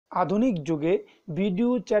আধুনিক যুগে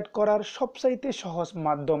video chat করার সবচাইতে সহজ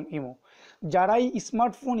মাধ্যম ইমো। যারাই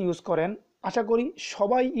স্মার্টফোন ইউজ করেন আশা করি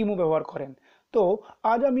সবাই ইমো ব্যবহার করেন। তো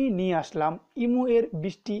আজ আমি নিয়ে আসলাম ইমো এর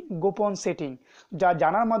 20টি গোপন সেটিং, যা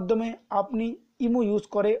জানার মাধ্যমে আপনি ইমো ইউজ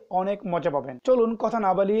করে অনেক মজা পাবেন। চলুন কথা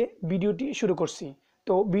না বাড়িয়ে ভিডিওটি শুরু করছি।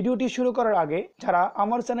 তো ভিডিওটি শুরু করার আগে যারা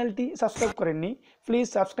আমার চ্যানেলটি সাবস্ক্রাইব করেননি প্লিজ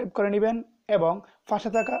সাবস্ক্রাইব করে নেবেন এবং পাশে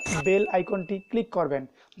থাকা বেল আইকনটি ক্লিক করবেন,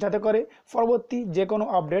 যাতে করে পরবর্তী যে কোনো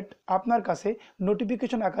আপডেট আপনার কাছে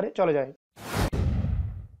নোটিফিকেশন আকারে চলে যায়।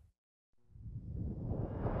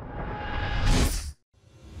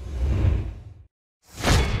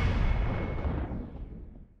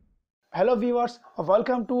 Hello viewers,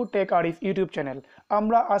 welcome to take Arif YouTube channel.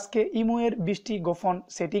 আমরা আজকে ইমো এর 20টি গোপন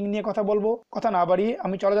সেটিং নিয়ে কথা বলবো। কথা না বাড়িয়ে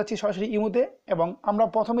আমি চলে যাচ্ছি সরাসরি ইমোতে, এবং আমরা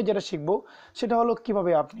প্রথমে যেটা শিখব সেটা হলো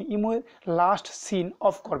কিভাবে আপনি ইমো এর লাস্ট সিন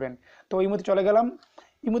অফ করবেন। তো ইমোতে চলে গেলাম।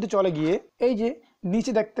 ইমোতে চলে গিয়ে এই যে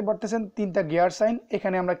নিচে দেখতে পারতেছেন 3টা গিয়ার সাইন,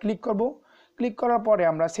 এখানে আমরা ক্লিক করব। ক্লিক করার পরে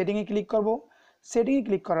আমরা সেটিংয়ে ক্লিক করব। সেটিংয়ে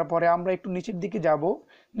ক্লিক করার পরে আমরা একটু নিচের দিকে যাব।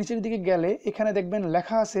 নিচের দিকে গেলে এখানে দেখবেন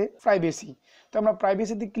লেখা আছে প্রাইভেসি। তো আমরা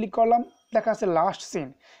প্রাইভেসিতে ক্লিক করলাম, লেখা আছে লাস্ট সিন।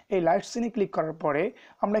 এই লাস্ট সিনে ক্লিক করার পরে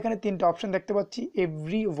আমরা এখানে 3টা অপশন দেখতে পাচ্ছি,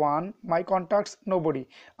 এভরি ওয়ান, মাই কন্ট্যাক্টস, নোবডি।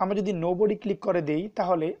 আমরা যদি নোবডি ক্লিক করে দেই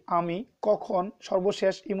তাহলে আমি কখন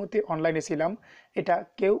সর্বশেষ ইমোতে অনলাইনে ছিলাম এটা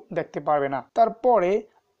কেউ দেখতে পারবে না। তারপরে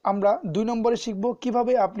আমরা 2 নম্বরে শিখব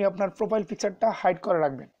কিভাবে আপনি আপনার প্রোফাইল পিকচারটা হাইড করে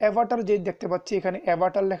রাখবেন। অ্যাভাটার যে দেখতে পাচ্ছি এখানে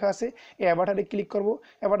অ্যাভাটার লেখা আছে, এই অ্যাভাটারে ক্লিক করব।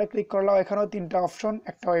 অ্যাভাটার ক্লিক করলেও এখানেও 3টা অপশন,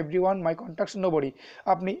 একটা এভরিওয়ান, মাই কন্ট্যাক্টস, নোবডি।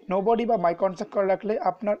 আপনি নোবডি বা মাই কন্ট্যাক্ট করে রাখলে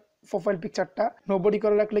আপনার প্রোফাইল পিকচারটা, নোবডি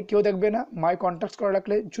করে রাখলে কেউ দেখবে না, মাই কন্ট্যাক্টস করে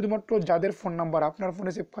রাখলে শুধুমাত্র যাদের ফোন নাম্বার আপনার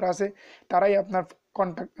ফোনে সেভ করা আছে তারাই আপনার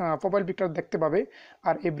কন্ট্যাক্ট প্রোফাইল পিকচার দেখতে পাবে,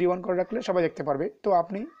 আর এভরিওয়ান করে রাখলে সবাই দেখতে পারবে। তো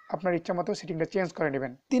আপনি আপনার ইচ্ছা মতো সেটিংটা চেঞ্জ করে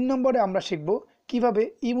নেবেন। 3 নম্বরে আমরা শিখব কিভাবে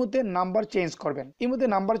ইমোতে নাম্বার চেঞ্জ করবেন। ইমোতে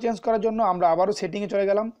নাম্বার চেঞ্জ করার জন্য আমরা আবারও সেটিংয়ে চলে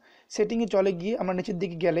গেলাম। সেটিংয়ে চলে গিয়ে আমরা নিচের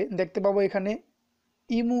দিকে গেলে দেখতে পাবো এখানে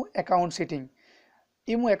imo account setting.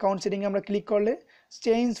 Imo account সেটিংয়ে আমরা ক্লিক করলে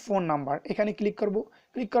চেঞ্জ ফোন নাম্বার, এখানে ক্লিক করব।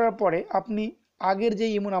 ক্লিক করার পরে আপনি আগের যে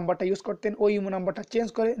ইমো নাম্বারটা ইউজ করতেন ওই ইমো নাম্বারটা চেঞ্জ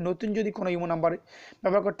করে নতুন যদি কোনো ইমো নাম্বার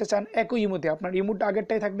ব্যবহার করতে চান, একই ইমোতে আপনার ইমোটা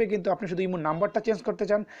আগেরটাই থাকবে কিন্তু আপনি শুধু ইমো নাম্বারটা চেঞ্জ করতে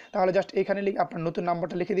চান, তাহলে জাস্ট এইখানে আপনার নতুন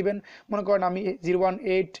নাম্বারটা লিখে দিবেন। মনে করেন আমি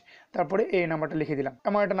 018, তারপরে এই নাম্বারটা লিখে দিলাম,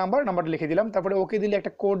 আমার একটা নাম্বারটা লিখে দিলাম, তারপরে ওকে দিলে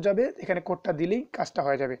একটা কোড যাবে, এখানে কোডটা দিলেই কাজটা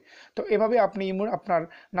হয়ে যাবে। তো এভাবে আপনি ইমো আপনার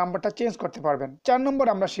নাম্বারটা চেঞ্জ করতে পারবেন। 4 নম্বর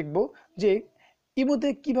আমরা শিখব যে ইমোতে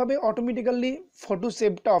কিভাবে অটোমেটিক্যালি ফটো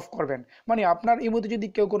সেভটা অফ করবেন। মানে আপনার ইমোতে যদি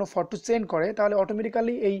কেউ কোনো ফটো সেন্ড করে তাহলে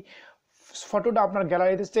অটোমেটিক্যালি এই ফটোটা আপনার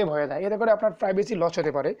গ্যালারিতে সেভ হয়ে যায়, এতে করে আপনার প্রাইভেসি লস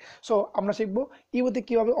হতে পারে। সো আমরা শিখব ইমোতে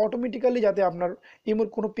কীভাবে অটোমেটিক্যালি যাতে আপনার ইমোর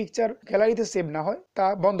কোনো পিকচার গ্যালারিতে সেভ না হয় তা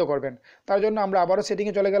বন্ধ করবেন। তার জন্য আমরা আবারও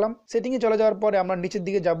সেটিংয়ে চলে গেলাম। সেটিংয়ে চলে যাওয়ার পরে আমরা নিচের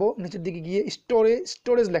দিকে যাব। নিচের দিকে গিয়ে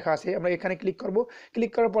স্টোরেজ লেখা আছে, আমরা এখানে ক্লিক করব।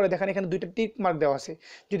 ক্লিক করার পরে দেখেন এখানে 2টা টিক মার্ক দেওয়া আছে।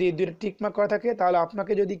 যদি এই 2টা টিক মার্ক করা থাকে তাহলে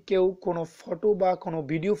আপনাকে যদি কেউ কোনো ফটো বা কোনো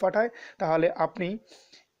ভিডিও পাঠায় তাহলে আপনি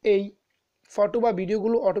এই ফটো বা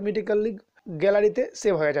ভিডিওগুলো অটোমেটিক্যালি গ্যালারিতে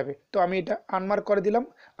সেভ হয়ে যাবে। তো আমি এটা আনমার্ক করে দিলাম।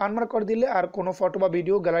 আনমার্ক করে দিলে আর কোনো ফটো বা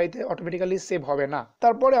ভিডিও গ্যালারিতে অটোমেটিক্যালি সেভ হবে না।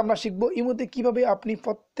 তারপরে আমরা শিখবো ইমোতে কিভাবে আপনি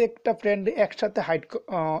প্রত্যেকটা ফ্রেন্ডে একসাথে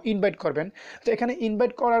ইনভাইট করবেন। তো এখানে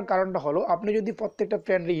ইনভাইট করার কারণটা হলো আপনি যদি প্রত্যেকটা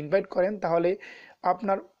ফ্রেন্ডে ইনভাইট করেন তাহলে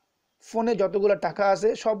আপনার ফোনে যতগুলো টাকা আছে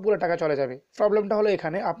সবগুলো টাকা চলে যাবে। প্রবলেমটা হলো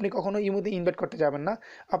এখানে আপনি কখনো ইমোতে ইনভাইট করতে যাবেন না।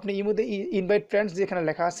 আপনি ইমোতে ইনভাইট ফ্রেন্ডস যেখানে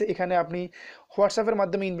লেখা আছে এখানে আপনি হোয়াটসঅ্যাপের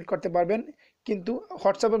মাধ্যমে ইনভাইট করতে পারবেন, কিন্তু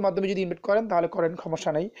হোয়াটসঅ্যাপের মাধ্যমে যদি ইনভাইট করেন তাহলে করেন,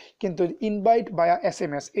 সমস্যা নেই। কিন্তু ইনভাইট বায়া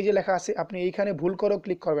SMS এই যে লেখা আছে আপনি এইখানে ভুল করেও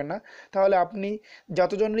ক্লিক করবেন না, তাহলে আপনি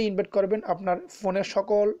যতজনেরই ইনভাইট করবেন আপনার ফোনের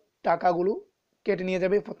সকল টাকাগুলো কেটে নিয়ে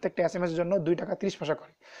যাবে। প্রত্যেকটা SMS এর জন্য 2 টাকা 30 পয়সা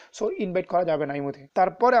করে। সো ইনভাইট করা যাবে না ইমোতে।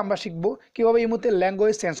 তারপরে আমরা শিখবো কীভাবে ইমোতে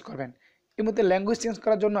ল্যাঙ্গুয়েজ চেঞ্জ করবেন। ইমোতে ল্যাঙ্গুয়েজ চেঞ্জ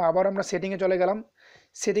করার জন্য আবার আমরা সেটিংয়ে চলে গেলাম।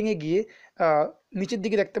 সেটিংয়ে গিয়ে নিচের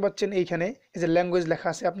দিকে দেখতে পাচ্ছেন এইখানে এই যে ল্যাঙ্গুয়েজ লেখা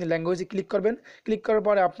আছে, আপনি ল্যাঙ্গুয়েজে ক্লিক করবেন। ক্লিক করার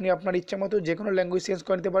পরে আপনি আপনার ইচ্ছা মতো যে কোনো ল্যাঙ্গুয়েজ চেঞ্জ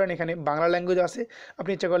করে নিতে পারেন। এখানে বাংলা ল্যাঙ্গুয়েজ আছে,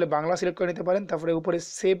 আপনি ইচ্ছা করলে বাংলা সিলেক্ট করে নিতে পারেন। তারপরে উপরে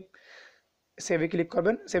সেভে ক্লিক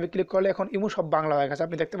করবেন। সেভে ক্লিক করলে এখন ইমো সব বাংলা হয়ে গেছে।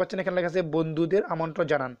 আপনি দেখতে পাচ্ছেন এখানে লেখা আছে বন্ধুদের আমন্ত্রণ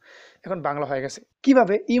জানান, এখন বাংলা হয়ে গেছে।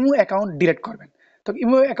 কিভাবে ইমো অ্যাকাউন্ট ডিলিট করবেন। তো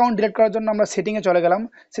ইমো অ্যাকাউন্ট ডিলিট করার জন্য আমরা সেটিংয়ে চলে গেলাম।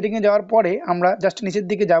 সেটিংয়ে যাওয়ার পরে আমরা জাস্ট নিচের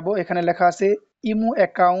দিকে যাব, এখানে লেখা আছে ইমো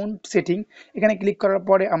অ্যাকাউন্ট সেটিং, এখানে ক্লিক করার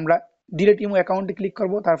পরে আমরা ডিলিট ইমো অ্যাকাউন্টে ক্লিক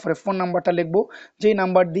করব। তারপরে ফোন নাম্বারটা লিখবো, যেই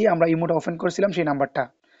নাম্বার দিয়ে আমরা ইমোটা ওপেন করেছিলাম সেই নাম্বারটা।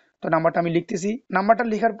 তো নাম্বারটা আমি লিখতেছি। নাম্বারটা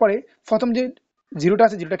লেখার পরে প্রথম যে জিরোটা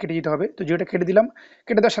আছে জিরোটা কেটে দিতে হবে। তো জিরোটা কেটে দিলাম।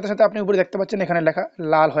 কেটে দেওয়ার সাথে সাথে আপনি উপরে দেখতে পাচ্ছেন এখানে লেখা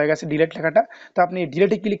লাল হয়ে গেছে ডিলিট লেখাটা। তো আপনি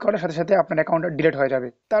ডিলিটে ক্লিক করার সাথে সাথে আপনার অ্যাকাউন্টটা ডিলিট হয়ে যাবে।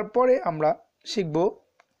 তারপরে আমরা শিখব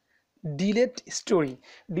ডিলেট স্টোরি।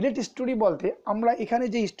 ডিলেট স্টোরি বলতে আমরা এখানে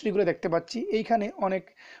যে স্টোরিগুলো দেখতে পাচ্ছি এইখানে অনেক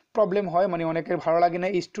প্রবলেম হয়, মানে অনেকের ভালো লাগে না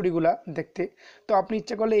এই স্টোরিগুলো দেখতে। তো আপনি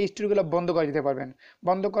ইচ্ছা করলে এই স্টোরিগুলো বন্ধ করে দিতে পারবেন।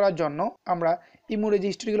 বন্ধ করার জন্য আমরা ইমোর যে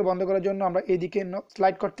স্টোরিগুলো বন্ধ করার জন্য আমরা এদিকে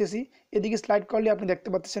স্লাইড করতেছি। এদিকে স্লাইড করলে আপনি দেখতে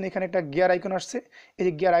পাচ্ছেন এখানে একটা গিয়ার আইকন আসছে। এই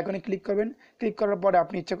যে গিয়ার আইকনে ক্লিক করবেন। ক্লিক করার পরে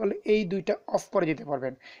আপনি ইচ্ছা করলে এই দুইটা অফ করে দিতে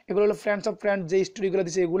পারবেন। এগুলো হলো ফ্রেন্ডস অফ ফ্রেন্ডস যে স্টোরিগুলো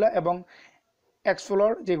দিচ্ছে এগুলো, এবং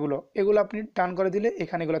এক্সপ্লোর যেগুলো, এগুলো আপনি টার্ন করে দিলে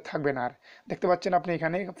এখানে এগুলো থাকবে না। আর দেখতে পাচ্ছেন আপনি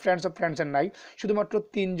এখানে ফ্রেন্ডস অফ ফ্রেন্ডসের নাই, শুধুমাত্র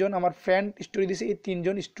তিনজন আমার ফ্রেন্ড স্টোরি দিয়েছে, এই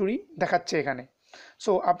তিনজন স্টোরি দেখাচ্ছে এখানে।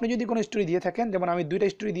 সো আপনি যদি কোনো স্টোরি দিয়ে থাকেন, যেমন আমি দুইটা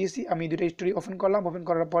স্টোরি দিয়েছি, আমি দুইটা স্টোরি ওপেন করলাম, ওপেন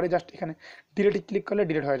করার পরে জাস্ট এখানে ডিলিটে ক্লিক করলে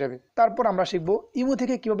ডিলিট হয়ে যাবে। তারপর আমরা শিখবো ইমো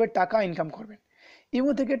থেকে কিভাবে টাকা ইনকাম করবেন।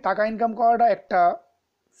 ইমো থেকে টাকা ইনকাম করাটা একটা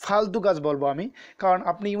ফালতু কাজ বলবো আমি, কারণ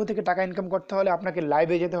আপনি ইমো থেকে টাকা ইনকাম করতে হলে আপনাকে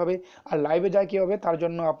লাইভে যেতে হবে। আর লাইভে যায় কী হবে, তার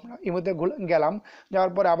জন্য আপনার ইমোতে গেলাম,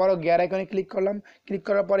 যাওয়ার পরে আবারও গিয়ার আইকনে ক্লিক করলাম। ক্লিক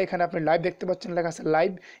করার পরে এখানে আপনি লাইভ দেখতে পাচ্ছেন, লেখা আছে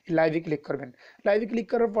লাইভ। লাইভে ক্লিক করবেন। লাইভে ক্লিক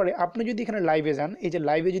করার পরে আপনি যদি এখানে লাইভে যান, এই যে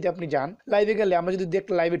লাইভে যদি আপনি যান, লাইভে গেলে আমরা যদি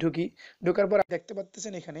একটা লাইভে ঢুকি, ঢোকার পর দেখতে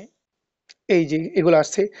পাচ্ছেন এখানে এই যে এগুলো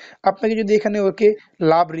আসছে। আপনাকে যদি এখানে ওকে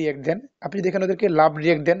লাভ রিয়েক্ট দেন, আপনি যদি এখানে ওদেরকে লাভ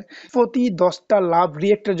রিয়েক্ট দেন, প্রতি 10টা লাভ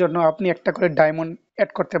রিয়েক্টের জন্য আপনি একটা করে ডায়মন্ড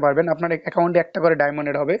অ্যাড করতে পারবেন। আপনার অ্যাকাউন্টে একটা করে ডায়মন্ড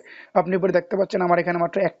অ্যাড হবে। আপনি উপরে দেখতে পাচ্ছেন আমার এখানে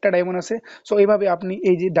মাত্র একটা ডায়মন্ড আছে। সো এইভাবে আপনি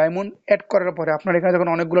এই যে ডায়মন্ড অ্যাড করার পরে আপনার এখানে যখন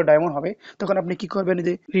অনেকগুলো ডায়মন্ড হবে, তখন আপনি কি করবেন, এই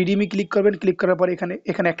যে রিডিমে ক্লিক করবেন। ক্লিক করার পরে এখানে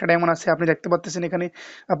এখানে একটা ডায়মন্ড আছে, আপনি দেখতে পাচ্ছেন এখানে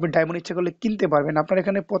আপনি ডায়মন্ড ইচ্ছা করলে কিনতে পারবেন। আপনার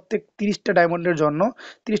এখানে প্রত্যেক 30টা ডায়মন্ডের জন্য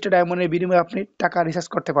 30টা ডায়মন্ডের বিনিময়ে আপনি টাকা রিচার্জ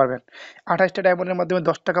করতে পারবেন। 28টা ডায়মন্ডের মাধ্যমে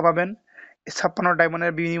 10 টাকা পাবেন, 56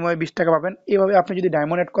 ডায়মন্ডের বিনিময়ে 20 টাকা পাবেন। এভাবে আপনি যদি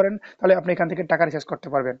ডায়মন্ড অ্যাড করেন, তাহলে আপনি এখান থেকে টাকা রিচার্জ করতে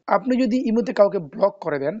পারবেন। আপনি যদি ইমোতে কাউকে ব্লক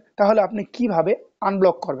করে দেন, তাহলে আপনি কিভাবে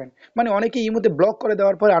আনব্লক করবেন। মানে অনেকে ইমোতে ব্লক করে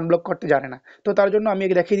দেওয়ার পরে আনব্লক করতে জানে না। তো তার জন্য আমি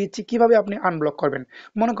দেখিয়ে দিচ্ছি কিভাবে আপনি আনব্লক করবেন।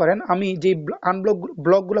 মনে করেন আমি যে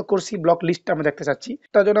ব্লকগুলো করছি, ব্লক লিস্টটা আমরা দেখতে চাচ্ছি।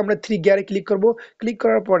 তার জন্য আমরা 3 গিয়ারে ক্লিক করব। ক্লিক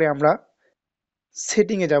করার পরে আমরা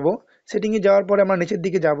সেটিংয়ে যাব। সেটিংয়ে যাওয়ার পরে আমরা নিচের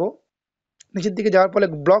দিকে যাব। নিচের দিকে যাওয়ার পরে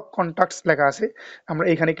ব্লক কন্টাক্টস লেখা আছে, আমরা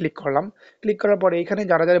এখানে ক্লিক করলাম। ক্লিক করার পরে এখানে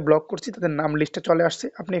যারা যারা ব্লক করছি তাদের নাম লিস্টে চলে আসছে।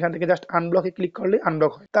 আপনি এখান থেকে জাস্ট আনব্লকে ক্লিক করলে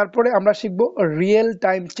আনব্লক হয়। তারপরে আমরা শিখবো real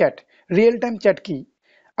time chat. Real time chat কি,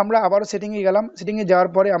 আমরা আবারও সেটিংয়ে গেলাম। সেটিংয়ে যাওয়ার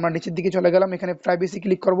পরে আমরা নিচের দিকে চলে গেলাম, এখানে প্রাইভেসি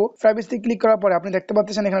ক্লিক করব। প্রাইভেসি ক্লিক করার পরে আপনি দেখতে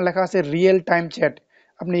পাচ্ছেন এখানে লেখা আছে রিয়েল টাইম চ্যাট।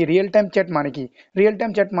 আপনি রিয়েল টাইম চ্যাট মানে কি, রিয়েল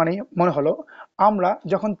টাইম চ্যাট মানে মনে হলো আমরা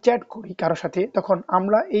যখন চ্যাট করি কারোর সাথে, তখন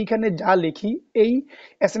আমরা এইখানে যা লিখি, এই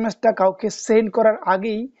এসএমএসটা কাউকে সেন্ড করার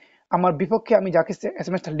আগেই আমার বিপক্ষে আমি যাকে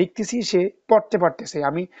এসএমএসটা লিখতেছি সে পড়তে পারতেছে,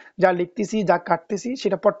 আমি যা লিখতেছি যা কাটতেছি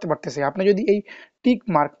সেটা পড়তে পারতেছে। আপনি যদি এই টিক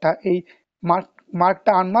মার্কটা, এই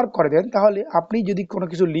মার্কটা আনমার্ক করে দেন, তাহলে আপনি যদি কোনো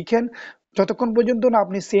কিছু লিখেন, যতক্ষণ পর্যন্ত না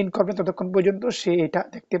আপনি সেন্ড করবেন ততক্ষণ পর্যন্ত সে এটা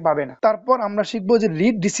দেখতে পাবে না। তারপর আমরা শিখবো যে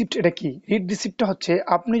রিড রিসিপ্ট। এটা কি, রিড রিসিপ্টটা হচ্ছে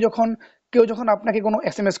আপনি যখন কেউ যখন আপনাকে কোনো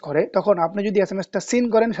এসএমএস করে, তখন আপনি যদি এসএমএসটা সিন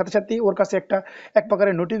করেন, সাথে সাথেই ওর কাছে একটা এক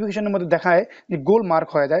প্রকারের নোটিফিকেশনের মধ্যে দেখায় যে গোল মার্ক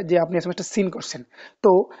হয়ে যায় যে আপনি এসএমএসটা সিন করছেন।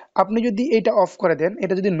 তো আপনি যদি এটা অফ করে দেন,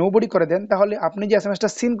 এটা যদি নোবডি করে দেন, তাহলে আপনি যে এসএমএসটা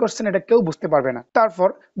সিন করছেন এটা কেউ বুঝতে পারবে না। তারপর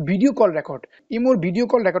video call record. ইমোর video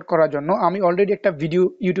call record করার জন্য আমি অলরেডি একটা ভিডিও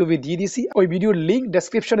ইউটিউবে দিয়ে দিয়েছি, ওই ভিডিওর লিঙ্ক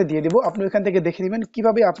ডেসক্রিপশনে দিয়ে দেবো। আপনি ওইখান থেকে দেখে নেবেন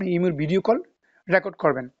কিভাবে আপনি ইমোর ভিডিও কল রেকর্ড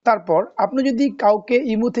করবেন। তারপর আপনি যদি কাউকে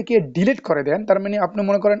ইমো থেকে ডিলিট করে দেন, তার মানে আপনি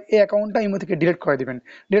মনে করেন এই অ্যাকাউন্টটা ইমো থেকে ডিলিট করে দিবেন।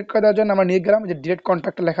 ডিলিট করে দেওয়ার জন্য আমরা নিয়ে গেলাম, যে ডিলিট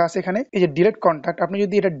কন্ট্যাক্ট লেখা আছে এখানে, এই যে ডিলিট কন্ট্যাক্ট, আপনি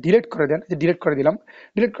যদি এটা ডিলিট করে দেন, যে ডিলিট করে দিলাম।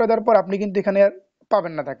 ডিলিট করে দেওয়ার পর আপনি কিন্তু এখানে আর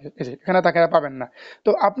পাবেন না তাকে, এই যে এখানে তাকে আর পাবেন না। তো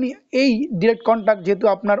আপনি এই ডিলিট কন্ট্যাক্ট, যেহেতু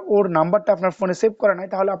আপনার ওর নাম্বারটা আপনার ফোনে সেভ করা নাই,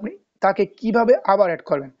 তাহলে আপনি তাকে কিভাবে আবার অ্যাড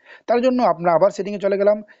করবেন। তার জন্য আমরা আবার সেটিংয়ে চলে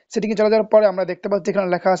গেলাম। সেটিংয়ে চলে যাওয়ার পরে আমরা দেখতে পাচ্ছি এখানে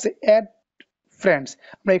লেখা আছে অ্যাড ফ্রেন্ডস।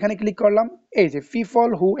 আমরা এখানে ক্লিক করলাম, এই যে পিপল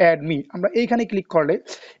হু অ্যাড মি, আমরা এইখানে ক্লিক করলে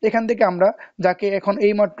এখান থেকে আমরা যাকে এখন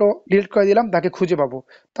এইমাত্র ডিলিট করে দিলাম তাকে খুঁজে পাবো।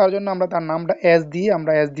 তার জন্য আমরা তার নামটা এস দিয়ে,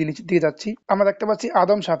 আমরা এস দিয়ে নিচের দিকে যাচ্ছি। আমরা দেখতে পাচ্ছি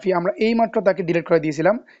আদম শাফি, আমরা এইমাত্র তাকে ডিলিট করে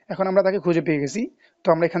দিয়েছিলাম, এখন আমরা তাকে খুঁজে পেয়ে গেছি। তো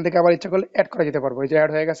আমরা এখান থেকে আবার ইচ্ছা করলে অ্যাড করা যেতে পারবো, এই যে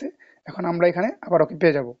অ্যাড হয়ে গেছে, এখন আমরা এখানে আবার ওকে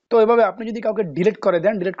পেয়ে যাবো। তো এভাবে আপনি যদি কাউকে ডিলিট করে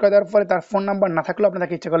দেন, ডিলিট করে দেওয়ার পরে তার ফোন নাম্বার না থাকলেও আপনি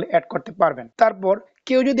তাকে ইচ্ছা করলে অ্যাড করতে পারবেন। তারপর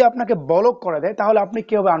কেউ যদি আপনাকে ব্লক করে দেয়, তাহলে আপনি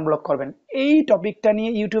কিভাবে আনব্লক করবেন, এই টপিকটা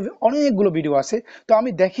নিয়ে ইউটিউবে অনেকগুলো ভিডিও আছে। তো আমি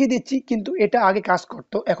দেখিয়ে দিচ্ছি, কিন্তু এটা আগে কাজ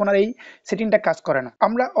করতো, এখন আর এই সেটিংটা কাজ করে না।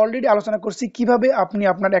 আমরা অলরেডি আলোচনা করছি কিভাবে আপনি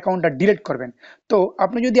আপনার অ্যাকাউন্টটা ডিলিট করবেন। তো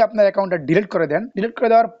আপনি যদি আপনার অ্যাকাউন্টটা ডিলিট করে দেন, ডিলিট করে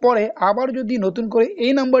দেওয়ার পরে আবার যদি নতুন করে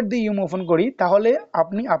এই নাম্বার দিয়ে ইমো ওপেন করি, তাহলে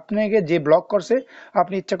আপনি আপনাকে যে ব্লক করছে,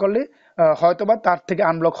 আপনি ইচ্ছা করলে হয়তোবা তার থেকে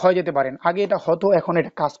আনব্লক হয়ে যেতে পারেন। আগে এটা হতো, এখন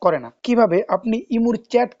এটা কাজ করে না। কিভাবে আপনি ইমুর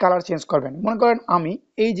চ্যাট কালার চেঞ্জ করবেন? মনে করেন আমি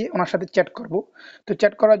এই যে ওনার সাথে চ্যাট করব, তো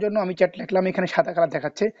চ্যাট করার জন্য আমি চ্যাট লিখলাম, এখানে সাদা কালার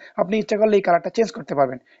দেখাচ্ছে। আপনি ইচ্ছা করলে এই কালারটা চেঞ্জ করতে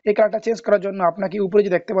পারবেন। এই কালারটা চেঞ্জ করার জন্য আপনাকে উপরে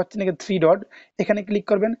যে দেখতে পাচ্ছেন এখানে 3 ডট, এখানে ক্লিক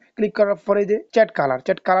করবেন। ক্লিক করার পরে যে চ্যাট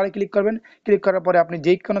কালারে ক্লিক করবেন। ক্লিক করার পরে আপনি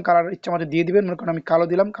যেই কোনো কালার ইচ্ছা মতো দিয়ে দিবেন। মনে করেন আমি কালো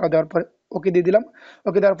দিলাম, কালো দেওয়ার পরে ওকে দিয়ে দিলাম।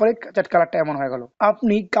 ওকে দেওয়ার পরে চ্যাট কালারটা এমন হয়ে গেল।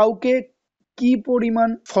 আপনি কাউকে কি পরিমাণ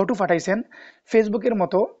ফটো পাঠাইছেন, ফেসবুকের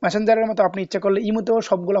মতো মেসেঞ্জারের মতো আপনি ইচ্ছা করলে ইমোতেও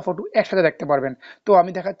সবগুলা ফটো একসাথে দেখতে পারবেন। তো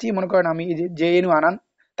আমি দেখাচ্ছি, মনে করেন আমি এই যে এনু আনান,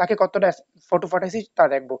 তাকে কতটা ফটো পাঠাইছি তা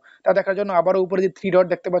দেখবো। তা দেখার জন্য আবারও উপরে যে 3 ডট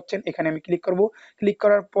দেখতে পাচ্ছেন এখানে আমি ক্লিক করব। ক্লিক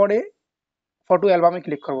করার পরে ফটো অ্যালবামে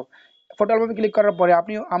ক্লিক করব। ফটো অ্যালবামে ক্লিক করার পরে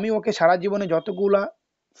আমি ওকে সারা জীবনে যতগুলা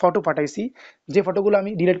ফটো পাঠাইছি, যে ফটোগুলো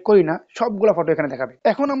আমি ডিলিট করি না, সবগুলা ফটো এখানে দেখাবে।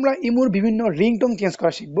 এখন আমরা ইমোর বিভিন্ন রিংটোন চেঞ্জ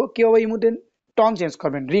করা শিখবো। কিভাবে ইমোতে টন চেঞ্জ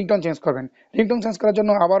করবেন, রিংটোন চেঞ্জ করবেন। রিংটোন চেঞ্জ করার জন্য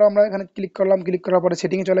আবারও আমরা এখানে ক্লিক করলাম। ক্লিক করার পরে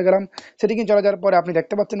সেটিংয়ে চলে গেলাম। সেটিংয়ে চলে যাওয়ার পরে আপনি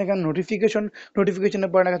দেখতে পাচ্ছেন এখানে নোটিফিকেশনের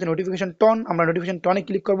পরে দেখা যাচ্ছে নোটিফিকেশন টন। আমরা নোটিফিকেশন টনে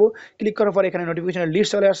ক্লিক করব। ক্লিক করার পরে এখানে নোটিফিকেশনের লিস্ট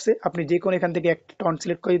চলে আসছে। আপনি যে কোনো এখান থেকে একটা টন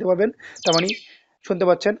সিলেক্ট করে দিতে পারবেন। তার মানে শুনতে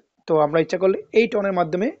পাচ্ছেন। তো আমরা ইচ্ছা করলে এই টনের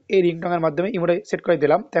মাধ্যমে, এই রিংটোনের মাধ্যমে ইমোটা সেট করে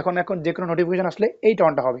দিলাম। তো এখন যে কোনো নোটিফিকেশন আসলে এই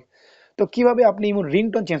টনটা হবে। তো কিভাবে আপনি ইমোর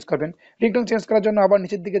রিংটোন চেঞ্জ করবেন? রিংটোন চেঞ্জ করার জন্য আবার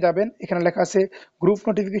নিচের দিকে যাবেন। এখানে লেখা আছে গ্রুপ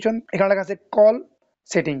নোটিফিকেশন, এখানে লেখা আছে কল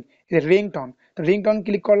সেটিং, এই যে রিংটোন। তো রিংটোন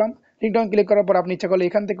ক্লিক করলাম। রিংটোন ক্লিক করার পর আপনি ইচ্ছা করলে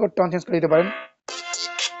এখান থেকেও টন চেঞ্জ করে দিতে পারেন।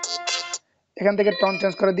 এখান থেকে টন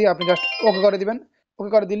চেঞ্জ করে দিয়ে আপনি জাস্ট ওকে করে দিবেন।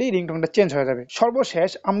 ওকে করে দিলেই রিংটোনটা চেঞ্জ হয়ে যাবে। সর্বশেষ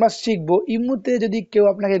আমরা শিখবো ইমুতে যদি কেউ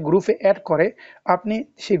আপনাকে গ্রুপে অ্যাড করে, আপনি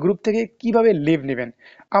সেই গ্রুপ থেকে কিভাবে লিভ নেবেন।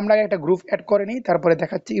 আমরা আগে একটা গ্রুপ অ্যাড করে নিই, তারপরে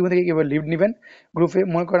দেখাচ্ছি ইমু থেকে কিভাবে লিভ নেবেন। গ্রুপে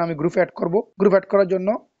মনে করেন আমি গ্রুপে অ্যাড করব। গ্রুপ অ্যাড করার জন্য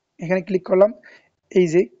এখানে ক্লিক করলাম। এই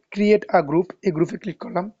যে ক্রিয়েট আ গ্রুপ, এই গ্রুপে ক্লিক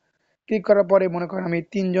করলাম। ক্লিক করার পরে মনে করেন আমি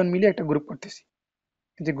 3 জন মিলে একটা গ্রুপ করতেছি।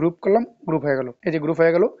 এই যে গ্রুপ করলাম, গ্রুপ হয়ে গেল। এই যে গ্রুপ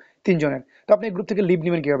হয়ে গেল 3 জনের। তো আপনি গ্রুপ থেকে লিভ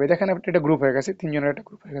নেবেন কিভাবে? দেখেন আপনি এটা গ্রুপ হয়ে গেছে, 3 জনের একটা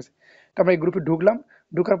গ্রুপ হয়ে গেছে। তো আমরা এই গ্রুপে ঢুকলাম।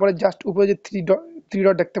 ঢোকার পরে জাস্ট উপরে যে 3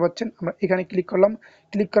 ডট দেখতে পাচ্ছেন, আমরা এখানে ক্লিক করলাম।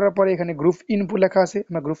 ক্লিক করার পরে এখানে গ্রুপ ইনফো লেখা আছে,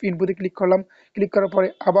 আমরা গ্রুপ ইনফোতে ক্লিক করলাম। ক্লিক করার পরে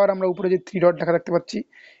আবার আমরা উপরে যে 3 ডট লেখা দেখতে পাচ্ছি,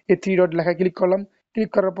 এই 3 ডট লেখায় ক্লিক করলাম। ক্লিক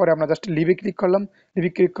করার পরে আমরা জাস্ট লিভে ক্লিক করলাম।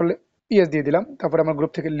 লিভে ক্লিক করলে ইয়েস দিয়ে দিলাম। তারপরে আমার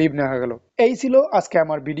গ্রুপ থেকে লিভ নেওয়া হয়ে গেল। এই ছিল আজকে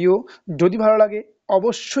আমার ভিডিও। যদি ভালো লাগে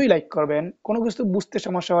অবশ্যই লাইক করবেন। কোনো কিছু বুঝতে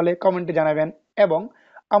সমস্যা হলে কমেন্টে জানাবেন এবং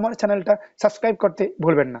আমার চ্যানেলটা সাবস্ক্রাইব করতে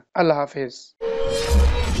ভুলবেন না। আল্লাহ হাফেজ।